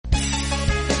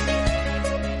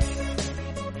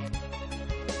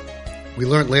We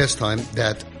learned last time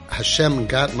that Hashem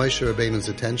got Moshe Rabbeinu's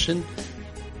attention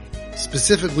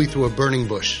specifically through a burning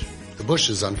bush. The bush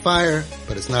is on fire,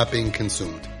 but it's not being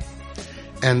consumed.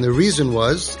 And the reason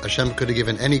was, Hashem could have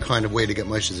given any kind of way to get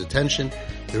Moshe's attention.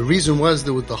 The reason was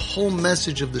that the whole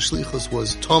message of the Shlichus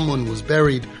was Tomun was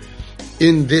buried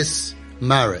in this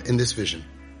Mara, in this vision.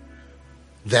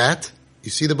 That,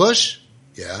 you see the bush?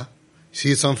 Yeah. You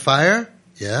see it's on fire?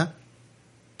 Yeah.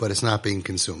 But it's not being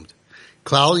consumed.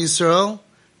 Klal Yisrael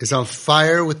is on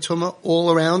fire with Tumah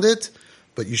all around it,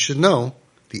 but you should know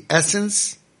the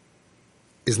essence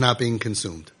is not being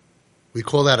consumed. We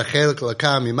call that a chelik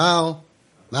l'kam mimal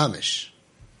mamish.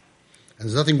 And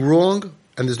there's nothing wrong,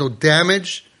 and there's no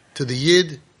damage to the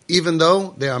Yid, even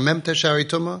though they are memta shari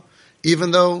Tumah,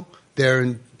 even though they're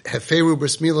in Heferu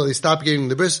bris milah, they stop giving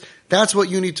the bris. That's what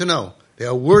you need to know. They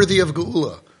are worthy of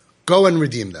geula. Go and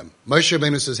redeem them. Moshe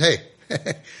Rabbeinu says, hey,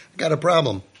 I got a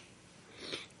problem.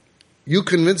 You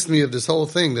convinced me of this whole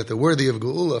thing that they're worthy of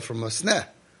geula from a sneh.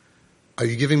 Are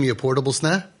you giving me a portable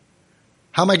sneh?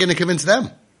 How am I going to convince them?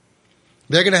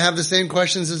 They're going to have the same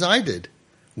questions as I did.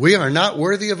 We are not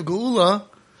worthy of geula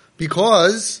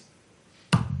because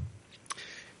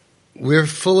we're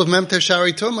full of memta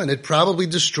shari tumah, and it probably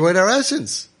destroyed our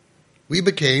essence. We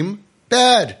became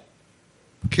bad.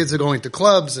 Kids are going to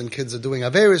clubs and kids are doing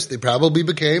averis. They probably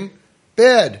became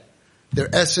bad. Their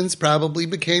essence probably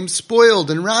became spoiled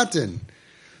and rotten.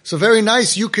 So very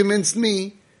nice, you convinced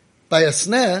me by a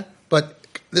sneh, but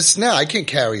this sneh, I can't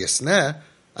carry a sneh.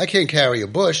 I can't carry a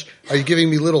bush. Are you giving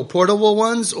me little portable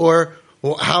ones, or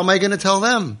how am I going to tell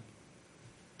them?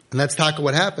 And that's taka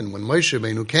what happened when Moshe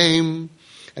Rabbeinu came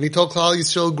and he told Klal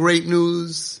Yisrael great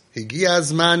news. Higia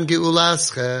zman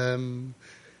geulaschem.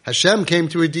 Hashem came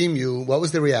to redeem you. What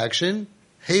was the reaction?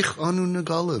 Heich anu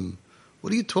negalim.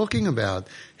 What are you talking about?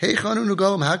 Heich anu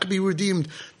negalim. How could be redeemed?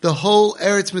 The whole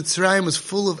Eretz Mitzrayim was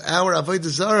full of our avodah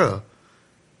zarah.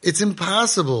 It's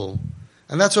impossible.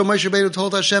 And that's what Moshe Rabbeinu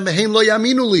told Hashem, Hein lo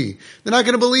yaminu li. They're not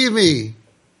going to believe me.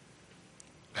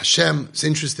 Hashem is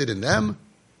interested in them.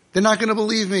 They're not going to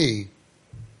believe me.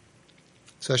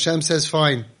 So Hashem says,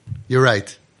 fine, you're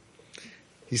right.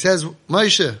 He says,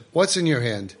 Moshe, what's in your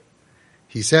hand?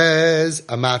 He says,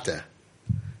 a mata.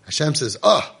 Hashem says,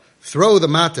 throw the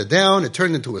mata down. It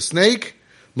turned into a snake.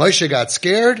 Moshe got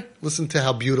scared. Listen to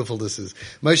how beautiful this is.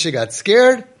 Moshe got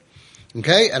scared.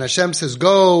 Okay, and Hashem says,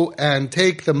 go and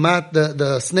take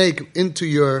the snake into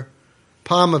your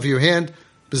palm of your hand.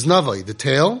 Biznavai, the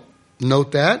tail,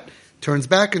 note that, turns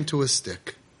back into a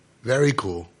stick. Very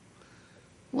cool.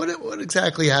 What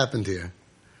exactly happened here?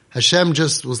 Hashem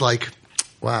just was like,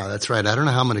 wow, that's right. I don't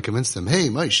know how I'm going to convince them. Hey,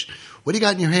 Moshe, what do you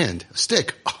got in your hand? A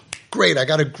stick. Oh, great. I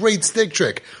got a great stick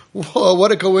trick. Whoa,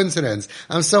 what a coincidence.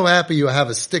 I'm so happy you have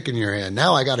a stick in your hand.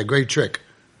 Now I got a great trick.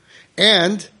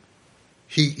 And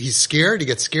he's scared. He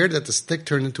gets scared that the stick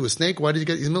turned into a snake. Why did you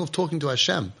get, in the middle of talking to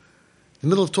Hashem? In the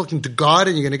middle of talking to God,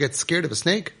 and you're going to get scared of a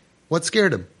snake? What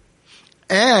scared him?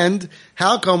 And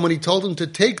how come when he told him to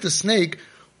take the snake,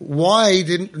 why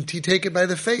didn't he take it by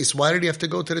the face? Why did he have to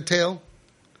go to the tail?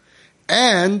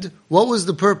 And what was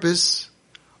the purpose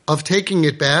of taking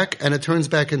it back and it turns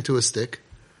back into a stick?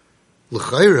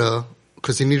 L'chaira,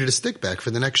 because he needed a stick back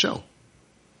for the next show.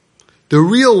 The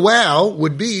real wow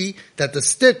would be that the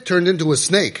stick turned into a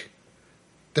snake.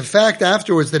 The fact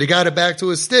afterwards that he got it back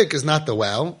to a stick is not the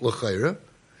wow, l'chaira.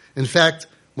 In fact,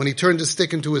 when he turned the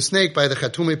stick into a snake by the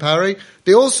Chatume Pare,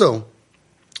 they also,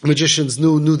 magicians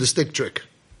knew the stick trick.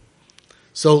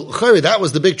 So, l'chaira, that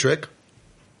was the big trick.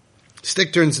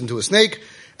 Stick turns into a snake.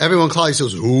 Everyone clearly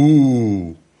says,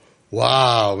 ooh,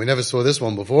 wow, we never saw this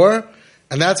one before.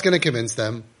 And that's going to convince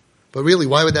them. But really,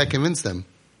 why would that convince them?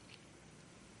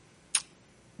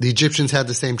 The Egyptians had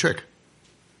the same trick.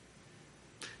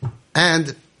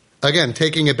 And, again,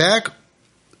 taking it back,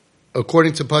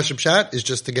 according to Pashup Shat, is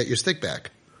just to get your stick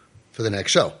back for the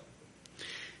next show.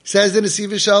 Says in the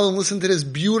Siva Shalom, listen to this,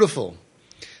 beautiful.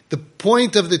 The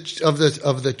point of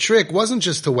the trick wasn't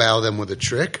just to wow them with a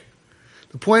trick.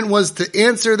 The point was to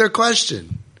answer their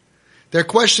question. Their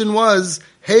question was,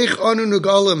 Heich anu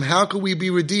nugalim, how could we be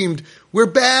redeemed? We're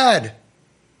bad.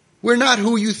 We're not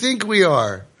who you think we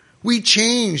are. We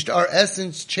changed. Our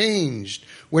essence changed.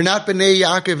 We're not Bnei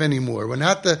Yaakov anymore. We're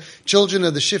not the children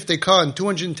of the Shiftei Khan.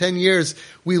 210 years,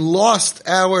 we lost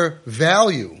our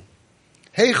value.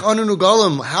 Heich anu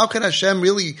nugalim, how can Hashem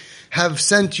really have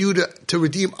sent you to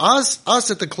redeem us?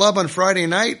 Us at the club on Friday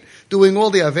night, doing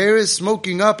all the Averis,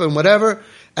 smoking up and whatever,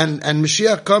 and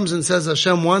Mashiach comes and says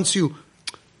Hashem wants you.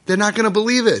 They're not going to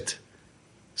believe it.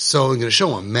 So I'm going to show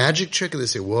them a magic trick, and they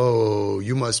say, whoa,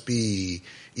 you must be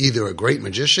either a great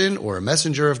magician or a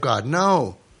messenger of God.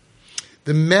 No.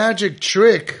 The magic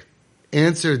trick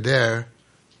answered their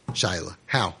shaila.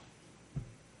 How?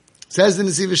 Says the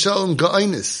Nesiv Shalom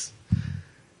Ga'ainis.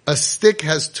 A stick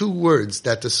has two words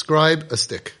that describe a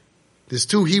stick. There's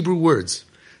two Hebrew words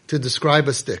to describe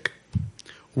a stick.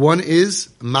 One is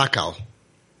makal.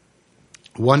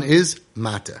 One is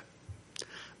mata.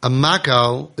 A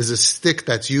makal is a stick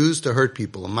that's used to hurt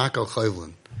people. A makal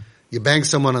chayvlin. You bang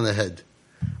someone on the head.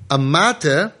 A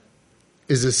mata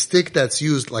is a stick that's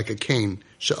used like a cane,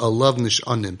 she'alav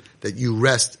nishanim, that you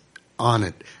rest on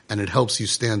it, and it helps you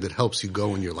stand, it helps you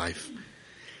go in your life.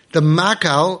 The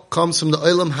makal comes from the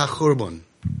olam hachurban.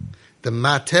 The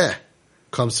mateh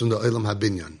comes from the olam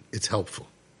habinyan. It's helpful.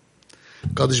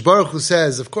 Kadosh Baruch Hu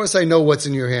says, of course I know what's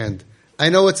in your hand. I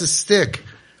know it's a stick.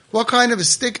 What kind of a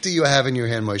stick do you have in your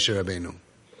hand, Moshe Rabbeinu?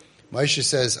 Moshe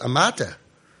says, a mateh.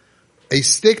 A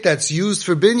stick that's used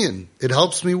for binyan. It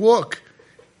helps me walk.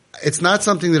 It's not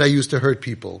something that I use to hurt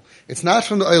people. It's not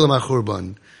from the olam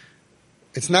hachurban.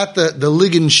 It's not the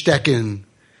ligenstecken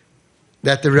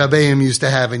that the Rabbeim used to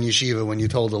have in yeshiva when you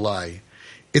told a lie.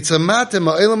 It's a mata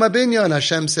ma'olam habinyan.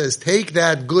 Hashem says, take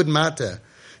that good mata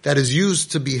that is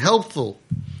used to be helpful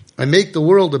and make the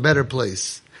world a better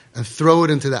place and throw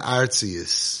it into the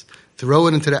artzius. Throw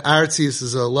it into the artzius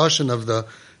is a lashon of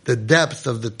the depth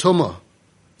of the tumah.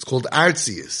 It's called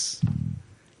artzius.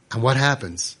 And what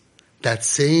happens? That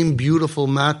same beautiful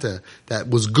mata that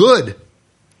was good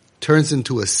turns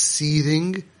into a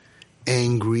seething,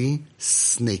 angry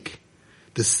snake.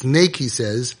 The snake, he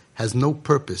says, has no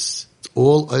purpose. It's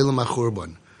all olam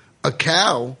hachurban. A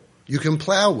cow you can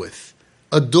plow with.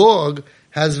 A dog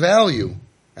has value,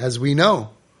 as we know.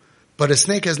 But a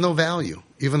snake has no value,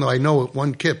 even though I know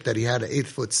one kip that he had an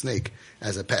 8-foot snake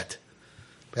as a pet.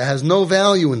 It has no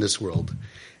value in this world.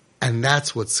 And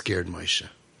that's what scared Moshe.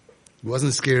 He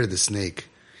wasn't scared of the snake.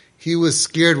 He was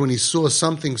scared when he saw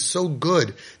something so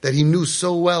good that he knew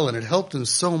so well and it helped him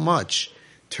so much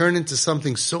turn into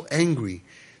something so angry,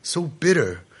 so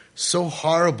bitter, so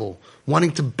horrible,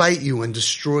 wanting to bite you and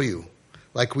destroy you.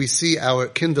 Like we see our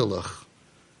kinderlach,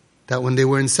 that when they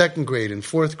were in 2nd grade, in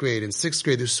 4th grade, in 6th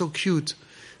grade, they're so cute,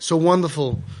 so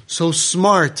wonderful, so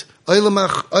smart. Olam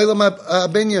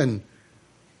habinyan.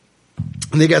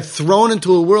 And they got thrown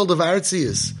into a world of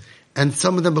artzias. And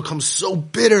some of them become so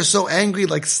bitter, so angry,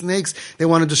 like snakes. They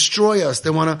want to destroy us. They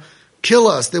want to kill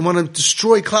us. They want to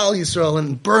destroy Klal Yisrael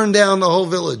and burn down the whole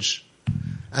village.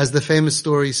 As the famous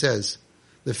story says,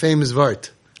 the famous Vart.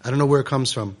 I don't know where it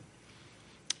comes from.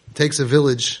 It takes a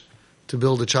village to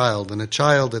build a child, and a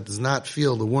child that does not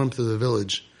feel the warmth of the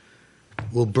village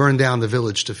will burn down the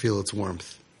village to feel its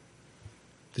warmth.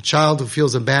 The child who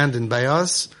feels abandoned by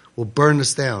us will burn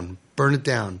us down, burn it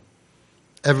down.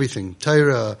 Everything,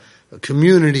 Torah,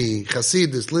 community,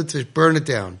 Hasidus, Litvish, burn it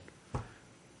down.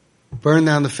 Burn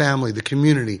down the family, the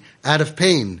community, out of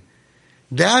pain.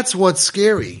 That's what's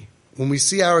scary. When we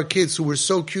see our kids who were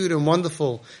so cute and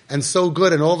wonderful and so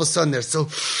good, and all of a sudden they're so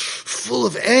full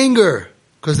of anger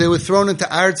because they were thrown into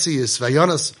artzius,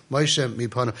 vayonas, Moshe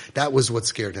mipana. That was what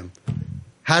scared him.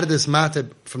 How did this mata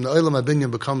from the olam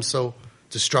habinyan become so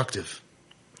destructive?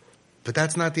 But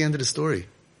that's not the end of the story.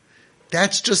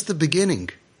 That's just the beginning.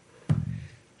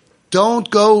 Don't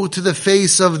go to the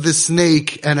face of the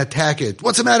snake and attack it.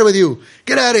 What's the matter with you?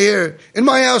 Get out of here. In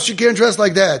my house you can't dress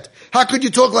like that. How could you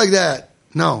talk like that?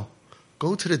 No.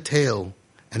 Go to the tail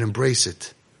and embrace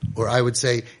it. Or I would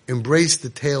say, embrace the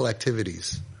tail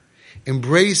activities.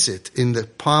 Embrace it in the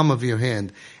palm of your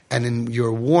hand, and in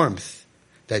your warmth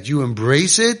that you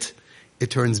embrace it,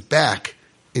 it turns back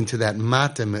into that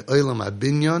mata me'olam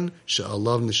habinyan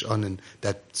she'alav nishanin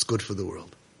that's good for the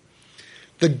world.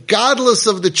 The godless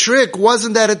of the trick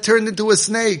wasn't that it turned into a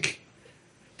snake.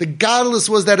 The godless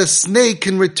was that a snake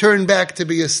can return back to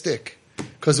be a stick,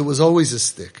 because it was always a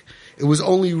stick. It was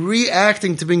only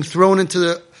reacting to being thrown into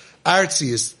the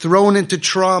artzius, thrown into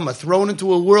trauma, thrown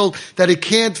into a world that it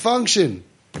can't function.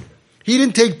 He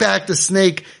didn't take back the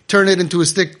snake, turn it into a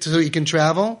stick so he can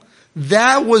travel.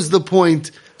 That was the point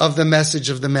of the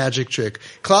message of the magic trick.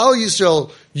 Klal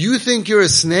Yisrael, you think you're a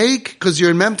snake because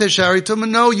you're in Memte Shari Tumah?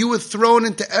 No, you were thrown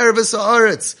into Erevis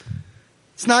Haaretz.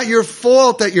 It's not your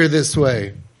fault that you're this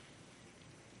way.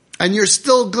 And you're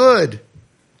still good.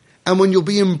 And when you'll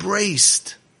be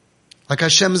embraced, like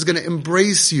Hashem is going to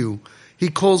embrace you, He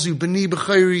calls you B'ni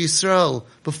B'chayri Yisrael.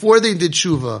 Before they did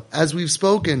tshuva, as we've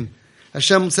spoken,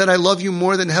 Hashem said, I love you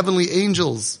more than heavenly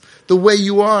angels. The way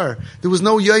you are. There was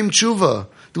no Yom Tshuva.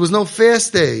 There was no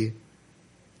fast day.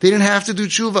 They didn't have to do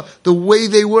tshuva. The way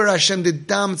they were, Hashem did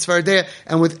dam tzvardeh.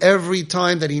 And with every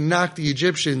time that He knocked the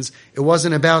Egyptians, it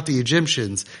wasn't about the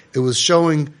Egyptians. It was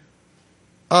showing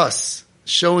us,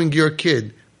 showing your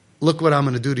kid, look what I'm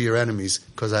going to do to your enemies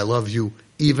because I love you,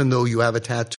 even though you have a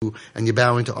tattoo and you're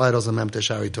bowing to idols and Mem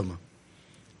Teshari Tumah.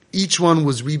 Each one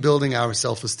was rebuilding our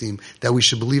self-esteem, that we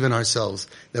should believe in ourselves,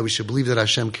 that we should believe that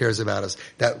Hashem cares about us,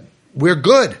 that we're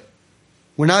good.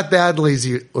 We're not bad,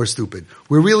 lazy, or stupid.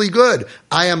 We're really good.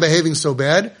 I am behaving so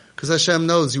bad because Hashem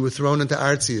knows you were thrown into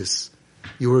Artzius.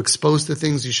 You were exposed to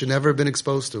things you should never have been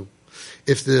exposed to.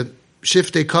 If the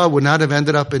Shiftei Ka would not have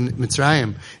ended up in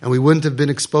Mitzrayim, and we wouldn't have been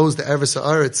exposed to Eretz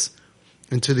Haaretz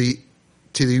and to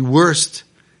the worst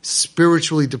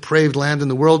spiritually depraved land in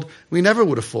the world, we never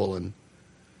would have fallen.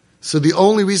 So the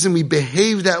only reason we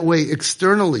behave that way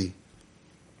externally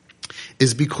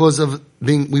is because of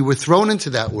we were thrown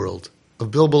into that world of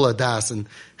Bilbul Adas and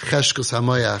Cheshkus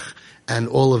Hamoyach and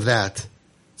all of that.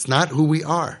 It's not who we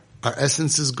are. Our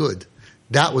essence is good.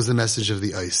 That was the message of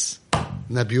the ice.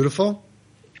 Isn't that beautiful?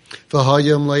 But what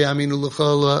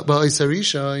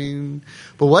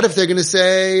if they're going to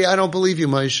say, I don't believe you,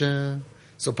 Moshe?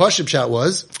 So Pashut Pshat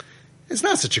was, it's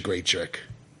not such a great trick.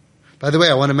 By the way,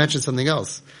 I want to mention something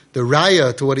else. The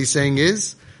raya to what he's saying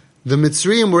is, the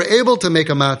Mitzrayim were able to make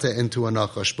a mata into a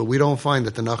nachash, but we don't find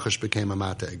that the nachash became a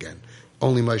mata again.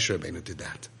 Only Moshe Rabbeinu did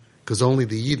that. Because only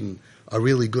the Yidden are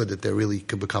really good that they really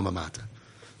could become a mata.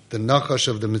 The nachash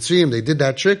of the Mitzrayim, they did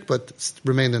that trick, but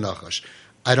remained a nachash.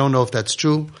 I don't know if that's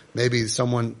true. Maybe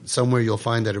somewhere you'll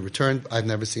find that it returned. I've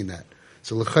never seen that.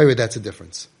 So l'chayre, that's a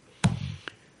difference.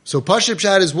 So Pashut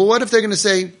Pshat is, well, what if they're going to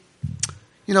say,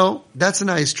 that's a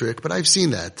nice trick, but I've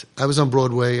seen that. I was on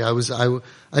Broadway.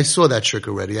 I saw that trick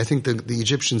already. I think the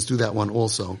Egyptians do that one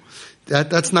also.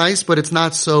 That's nice, but it's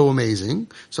not so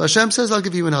amazing. So Hashem says, I'll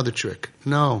give you another trick.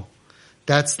 No.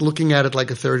 That's looking at it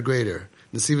like a third grader.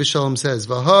 Nesiv Shalom says,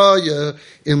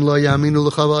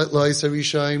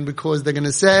 because they're going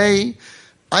to say,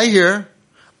 I hear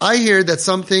that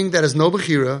something that has no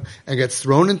bechira and gets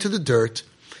thrown into the dirt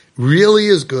really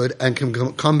is good and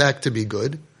can come back to be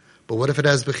good. But what if it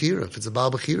has bechira? If it's a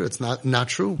Baal bechira, it's not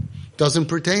true. It doesn't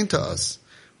pertain to us.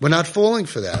 We're not falling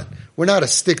for that. We're not a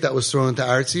stick that was thrown into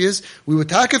Artzias. We were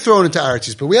taka thrown into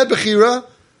Artzias, but we had bechira.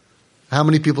 How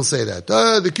many people say that?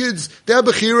 The kids, they have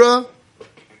bechira.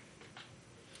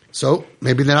 So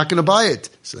maybe they're not going to buy it.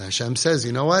 So Hashem says,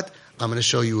 you know what? I'm going to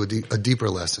show you a deeper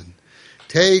lesson.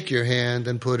 Take your hand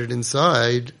and put it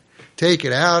inside. Take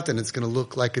it out, and it's going to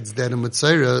look like it's dead, and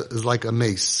Mitzayra is like a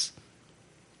mace.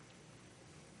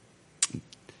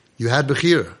 You had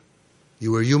bechira.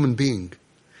 You were a human being.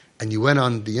 And you went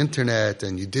on the internet,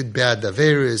 and you did bad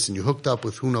daveris, and you hooked up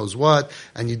with who knows what,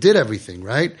 and you did everything,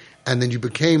 right? And then you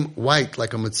became white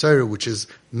like a Mitzayra, which is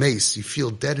mace. You feel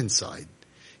dead inside.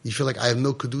 You feel like I have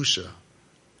no kedusha.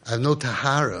 I have no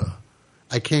tahara.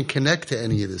 I can't connect to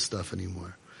any of this stuff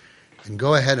anymore. And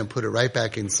go ahead and put it right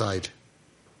back inside.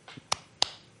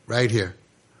 Right here.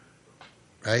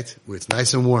 Right? Where it's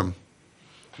nice and warm.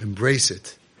 Embrace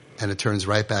it. And it turns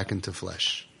right back into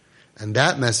flesh. And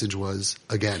that message was,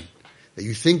 again, that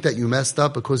you think that you messed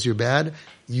up because you're bad.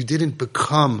 You didn't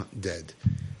become dead.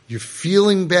 You're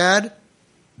feeling bad.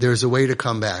 There's a way to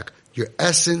come back. Your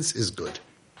essence is good.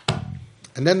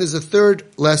 And then there's a third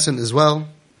lesson as well,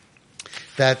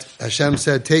 that Hashem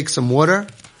said, take some water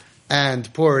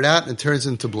and pour it out and it turns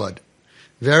into blood.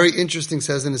 Very interesting,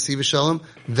 says in the Nesiv Shalom,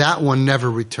 that one never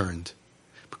returned.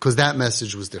 Because that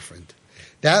message was different.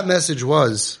 That message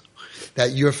was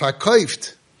that you're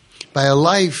farkoift by a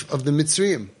life of the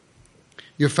Mitzrayim.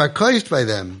 You're farkoift by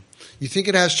them. You think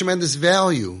it has tremendous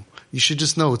value. You should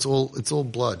just know it's all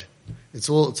blood. It's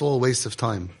all a waste of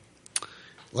time.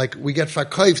 Like we get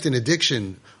farkoift in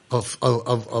addiction of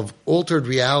altered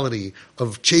reality,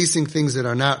 of chasing things that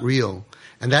are not real.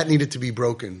 And that needed to be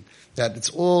broken. That it's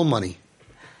all money.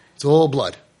 It's all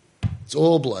blood. It's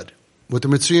all blood. What the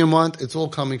Mitzrayim want, it's all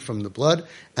coming from the blood.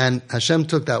 And Hashem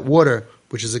took that water,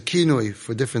 which is a kinui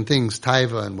for different things,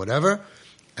 taiva and whatever,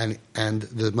 and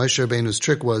the Moshe Rabbeinu's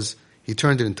trick was he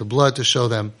turned it into blood to show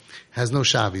them has no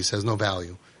shavis, has no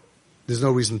value. There's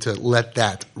no reason to let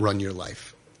that run your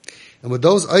life. And with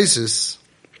those Oisois,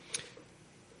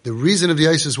 the reason of the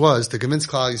Oisois was to convince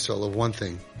Klal Yisrael of one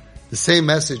thing. The same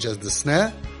message as the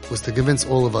Sneh was to convince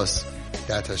all of us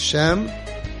that Hashem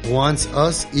wants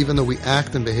us, even though we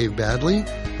act and behave badly,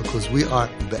 because we are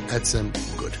be'etzem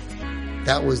good.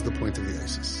 That was the point of the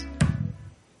Oisois.